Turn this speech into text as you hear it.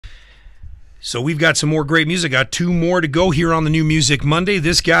So we've got some more great music. Got two more to go here on the New Music Monday.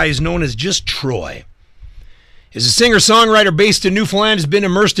 This guy is known as just Troy. He's a singer-songwriter based in Newfoundland. Has been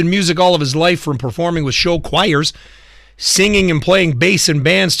immersed in music all of his life, from performing with show choirs, singing and playing bass in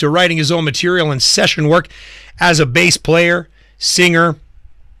bands, to writing his own material and session work as a bass player, singer,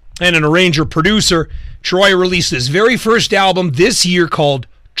 and an arranger-producer. Troy released his very first album this year called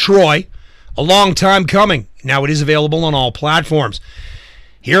Troy, a long time coming. Now it is available on all platforms.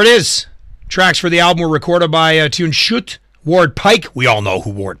 Here it is. Tracks for the album were recorded by Tune Shoot, Ward Pike. We all know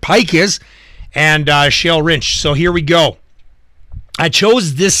who Ward Pike is. And Shale Rinch. So here we go. I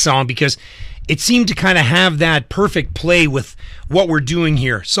chose this song because it seemed to kind of have that perfect play with what we're doing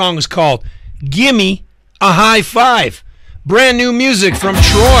here. Song is called Gimme a High Five. Brand new music from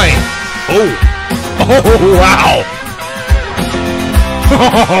Troy. Oh, wow.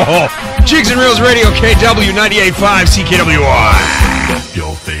 Jigs and Reels Radio, KW 98.5 CKWI.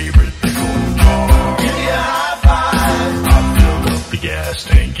 Your favorite people car. Give me a high five. I filled up the gas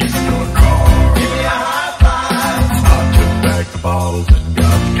tank in your car. Give me a high five. I took back the bottles and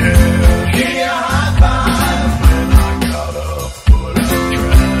got the cash. Give me a high five. When I got up, put out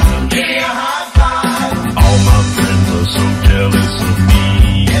trash. Give me a high five. All my friends are so jealous of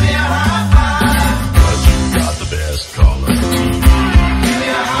me. Give me a high five. 'Cause you got the best color TV. Give me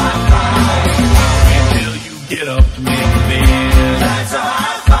a high five. Until you get up to make a bed. That's a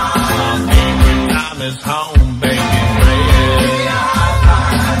high five. My favorite time is home baking bread. Give me a high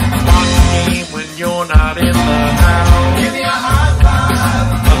five. Watch me when you're not in the house. Give me a high five.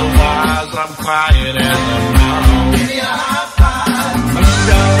 Otherwise I'm quiet as a mouse. Give me a high five. I'm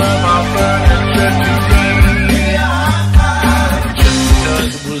sure of my furniture today. Give me a high five. Just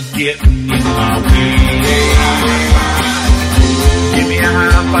because it was getting in my way. Give me a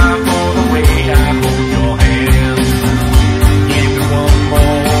high five for the way I hold your hand. Give me one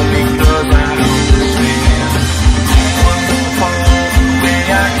more because I understand. One more for the way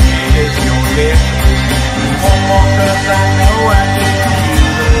I kiss your lips. One more 'cause I know I gave you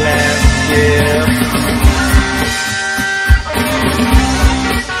the last gift.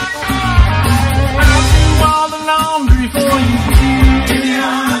 I'll do all the laundry for you. Give me a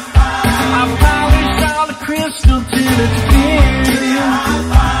high five. I polished all the crystal till it's clear. Give me a high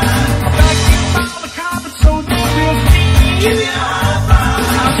five. I vacuumed all the carpet so they will clean. Give me a high five.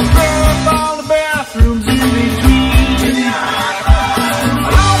 I scrubbed all the bathrooms in between. Give me a high five.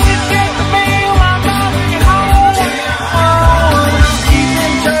 I'll always get the mail on my way home. Give me a high five. I'll keep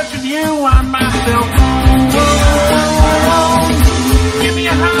in touch with you on my cell phone. Give me a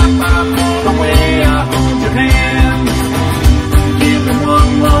high five for the way I hold your hand. Give me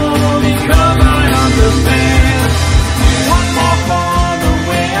one more because I understand. One more for the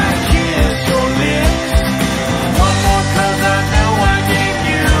way I kiss your lips. One more 'cause I know I gave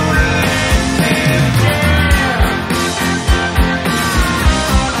you last dance.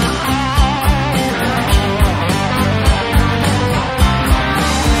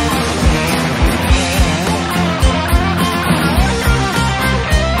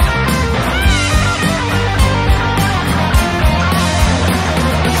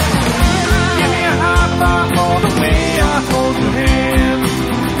 Give me a high five for the way I hold your hand.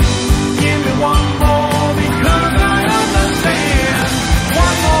 Give me one more because I understand.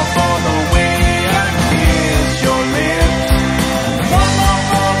 One more for the way I kiss your lips. One more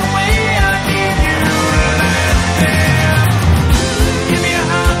for the way I give you last dance. Give me a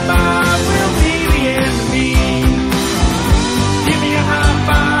high five, we'll be the enemy. Give me a high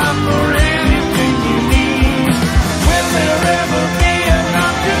five for anything you need. Will there ever be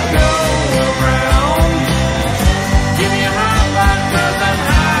enough to go around? Give me a high five 'cause I'm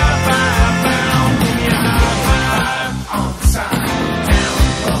high five bound. Give me a high five on the side, down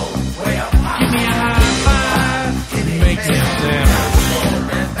low, way up high. Give me a high five, make it sound.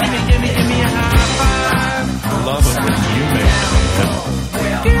 Give me a high five. I love it when you make it.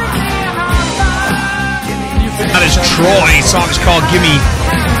 Give me a high five. That is Troy. Song is called Gimme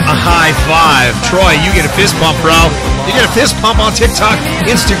a High Five. Troy, you get a fist pump, bro. You get a fist pump on TikTok,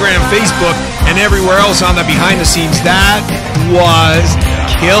 Instagram, Facebook, and everywhere else on the behind the scenes. That was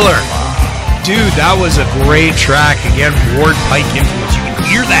killer. Dude, that was a great track. Again, Ward Pike influence. You can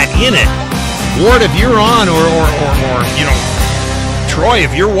hear that in it. Ward, if you're on, or you know, Troy,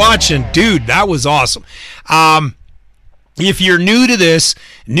 if you're watching, dude, that was awesome. If you're new to this,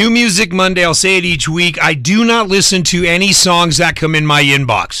 New Music Monday, I'll say it each week, I do not listen to any songs that come in my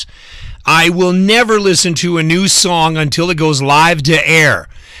inbox. I will never listen to a new song until it goes live to air.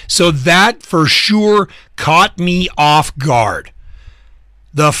 So that for sure caught me off guard.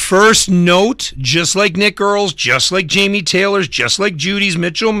 The first note, just like Nick Earls, just like Jamie Taylor's, just like Judy's,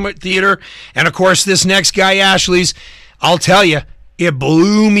 Mitchell Theater, and of course this next guy, Ashley's, I'll tell you, it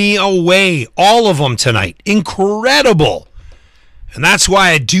blew me away. All of them tonight. Incredible. And that's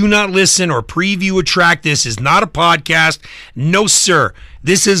why I do not listen or preview a track. This is not a podcast. No, sir.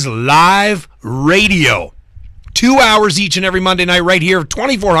 This is live radio. 2 hours each and every Monday night right here,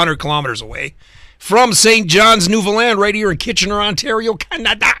 2,400 kilometers away from St. John's, Newfoundland, right here in Kitchener, Ontario,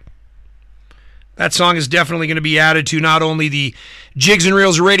 Canada. That song is definitely going to be added to not only the Jigs and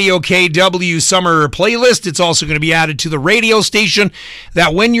Reels Radio KW Summer playlist, it's also going to be added to the radio station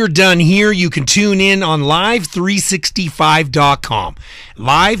that when you're done here, you can tune in on live365.com.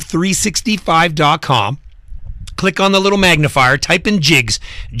 Live365.com. Click on the little magnifier, type in Jigs,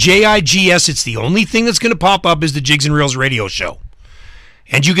 Jigs. It's the only thing that's going to pop up is the Jigs and Reels radio show.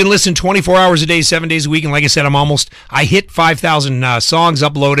 And you can listen 24 hours a day, 7 days a week. And like I said, I hit 5,000 songs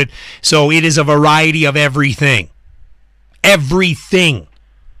uploaded. So it is a variety of everything. Everything.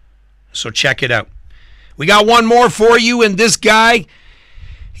 So check it out. We got one more for you. And this guy,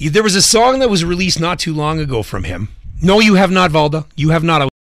 there was a song that was released not too long ago from him. No, you have not, Valda. You have not.